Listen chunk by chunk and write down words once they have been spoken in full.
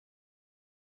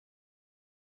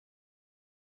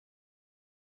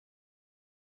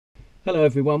Hello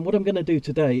everyone, what I'm going to do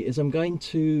today is I'm going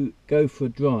to go for a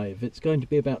drive. It's going to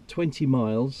be about 20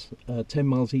 miles, 10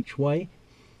 miles each way,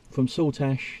 from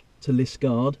Saltash to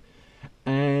Liskeard,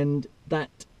 and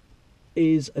that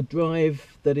is a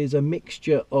drive that is a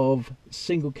mixture of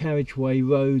single carriageway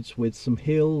roads with some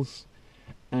hills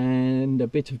and a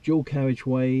bit of dual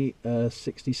carriageway,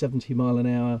 60-70 mile an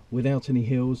hour without any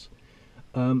hills,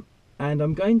 and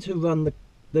I'm going to run the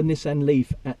Nissan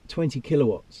Leaf at 20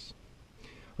 kilowatts.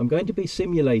 I'm going to be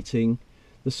simulating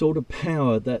the sort of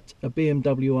power that a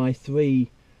BMW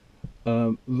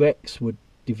i3 Rex would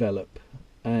develop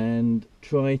and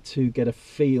try to get a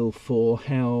feel for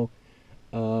how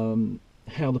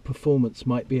the performance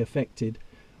might be affected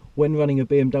when running a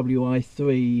BMW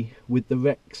i3 with the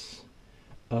Rex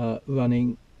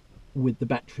running with the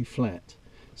battery flat.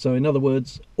 So in other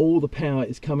words, all the power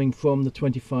is coming from the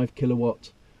 25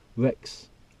 kilowatt Rex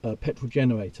petrol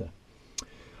generator.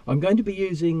 I'm going to be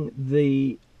using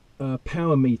the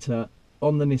power meter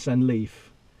on the Nissan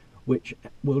Leaf, which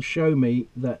will show me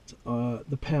that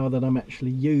the power that I'm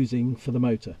actually using for the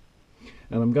motor,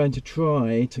 and I'm going to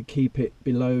try to keep it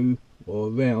below or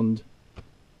around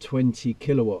 20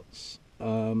 kilowatts.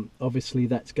 Obviously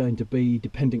that's going to be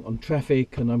depending on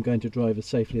traffic, and I'm going to drive as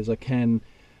safely as I can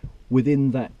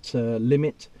within that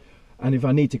limit, and if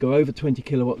I need to go over 20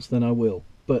 kilowatts then I will,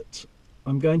 but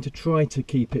I'm going to try to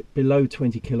keep it below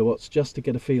 20 kilowatts just to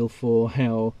get a feel for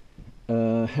how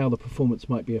the performance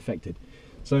might be affected.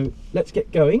 So let's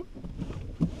get going.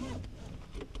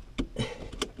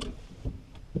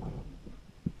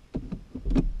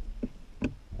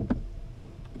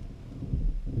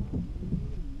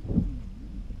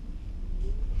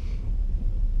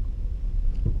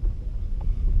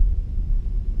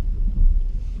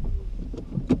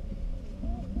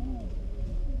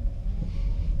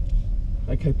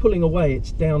 Okay, pulling away,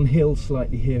 it's downhill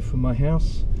slightly here from my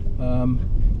house.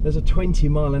 There's a 20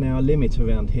 mile an hour limit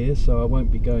around here, so I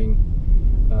won't be going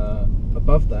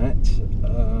above that,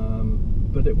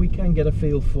 but we can get a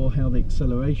feel for how the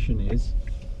acceleration is.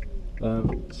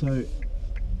 So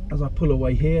as I pull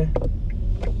away here,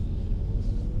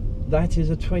 that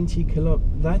is 20 kilowatts.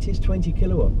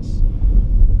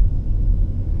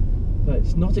 So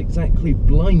it's not exactly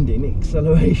blinding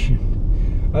acceleration.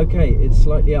 Okay, it's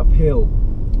slightly uphill,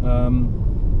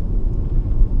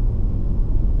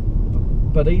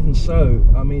 but even so,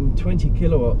 I mean, 20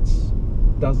 kilowatts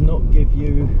does not give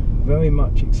you very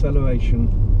much acceleration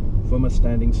from a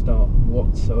standing start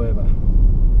whatsoever.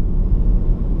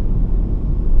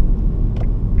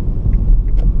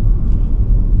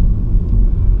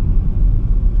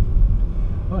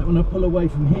 Right, when I pull away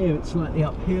from here, it's slightly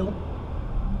uphill.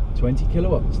 20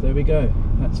 kilowatts, there we go.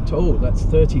 That's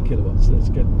 30 kilowatts. Let's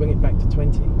bring it back to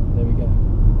 20. There we go.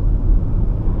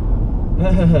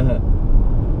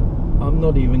 I'm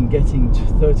not even getting to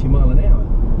 30 mile an hour.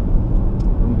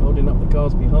 I'm holding up the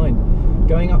cars behind.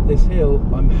 Going up this hill,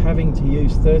 I'm having to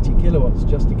use 30 kilowatts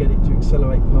just to get it to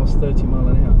accelerate past 30 mile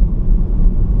an hour.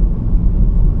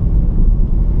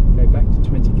 Okay, back to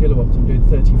 20 kilowatts, I'm doing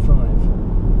 35.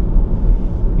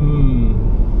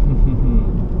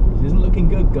 This isn't looking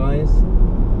good, guys.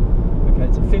 Okay,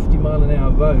 it's a 50 mile an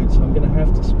hour road, so I'm going to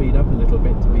have to speed up a little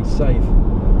bit to be safe.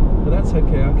 But that's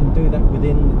okay, I can do that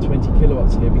within the 20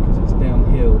 kilowatts here because it's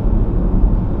downhill.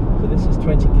 So this is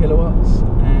 20 kilowatts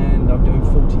and I'm doing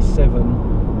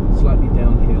 47, slightly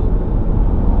downhill.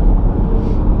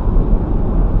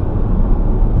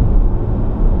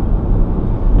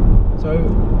 So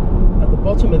at the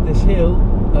bottom of this hill,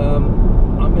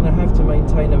 I'm going to have to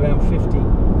maintain around 50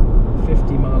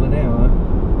 mile an hour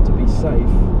to be safe,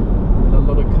 with a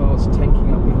lot of cars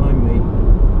tanking up behind me.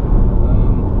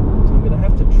 So I'm going to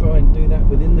have to try and do that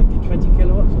within the 20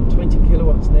 kilowatts. I'm 20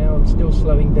 kilowatts now, I'm still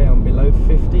slowing down below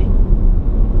 50,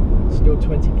 still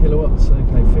 20 kilowatts,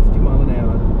 okay, 50 mile an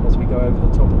hour as we go over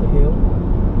the top of the hill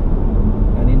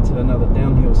and into another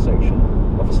downhill section.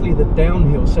 Obviously the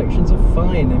downhill sections are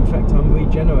fine, in fact I'm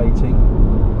regenerating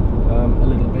a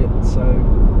little bit, so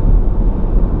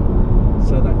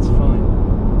that's fine.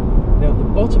 Now at the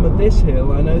bottom of this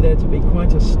hill, I know there to be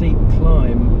quite a steep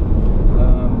climb.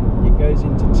 It goes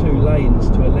into 2 lanes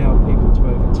to allow people to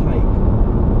overtake.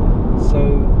 So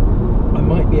I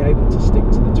might be able to stick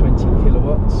to the 20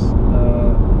 kilowatts,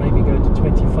 maybe go to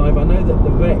 25. I know that the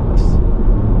Rex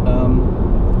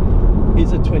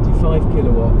is a 25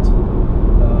 kilowatt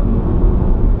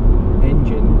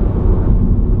engine,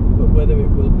 but whether it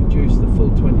will produce the full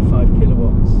 25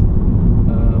 kilowatts,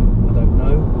 I don't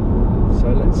know. So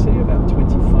let's see, about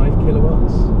 25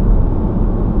 kilowatts.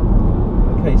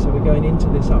 Okay, so we're going into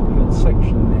this uphill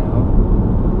section now,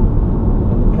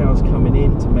 and the power hours coming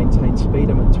in to maintain speed.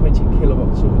 I'm at 20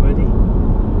 kilowatts already.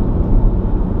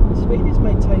 The speed is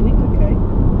maintaining, okay.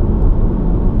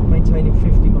 Maintaining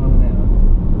 50 mile an hour.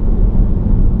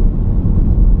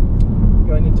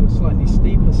 Going into a slightly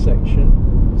steeper section,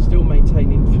 still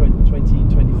maintaining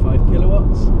 20-25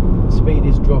 kilowatts. Speed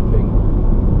is dropping.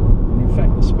 And in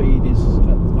fact, the speed is,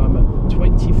 I'm at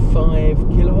 25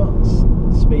 kilowatts.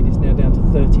 The speed is now down to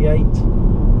 38,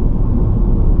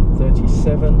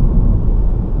 37,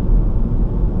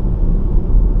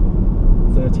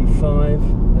 35.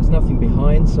 There's nothing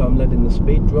behind, so I'm letting the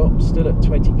speed drop. Still at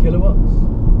 20 kilowatts.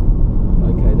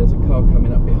 Okay, there's a car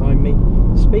coming up behind me.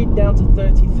 Speed down to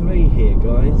 33 here,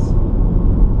 guys.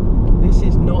 This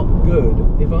is not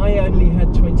good. If I only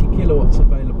had 20 kilowatts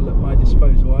available at my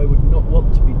disposal, I would not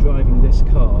want to be driving this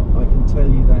car. I can tell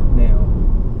you that now.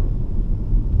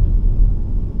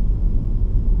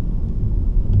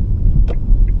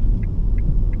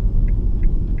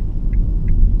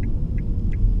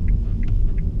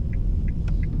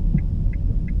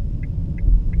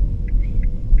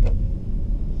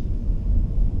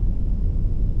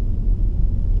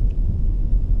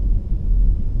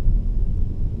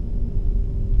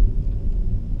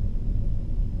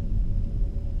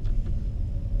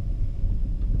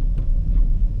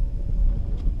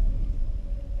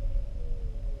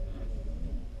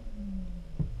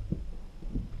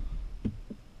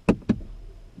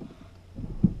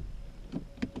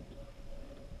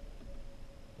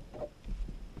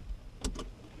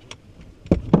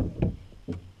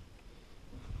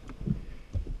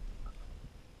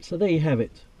 So there you have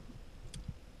it,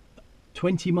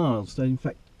 20 miles, so in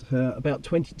fact about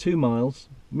 22 miles,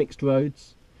 mixed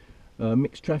roads,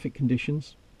 mixed traffic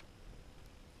conditions,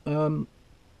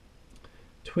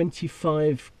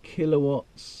 25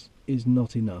 kilowatts is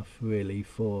not enough really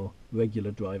for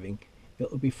regular driving.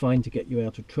 It'll be fine to get you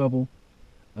out of trouble,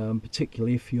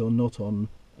 particularly if you're not on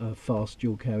fast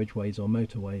dual carriageways or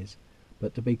motorways,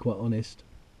 but to be quite honest,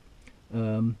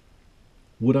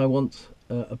 would I want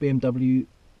a BMW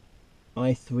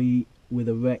i3 with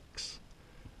a Rex?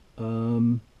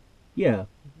 Yeah,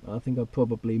 I think I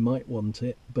probably might want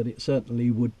it, but it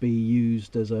certainly would be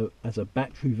used as a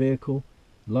battery vehicle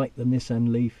like the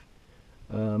Nissan Leaf,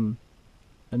 and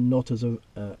not as a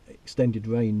extended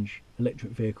range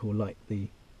electric vehicle like the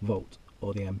Volt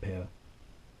or the Ampera.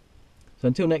 So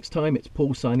until next time, it's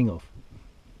Paul signing off.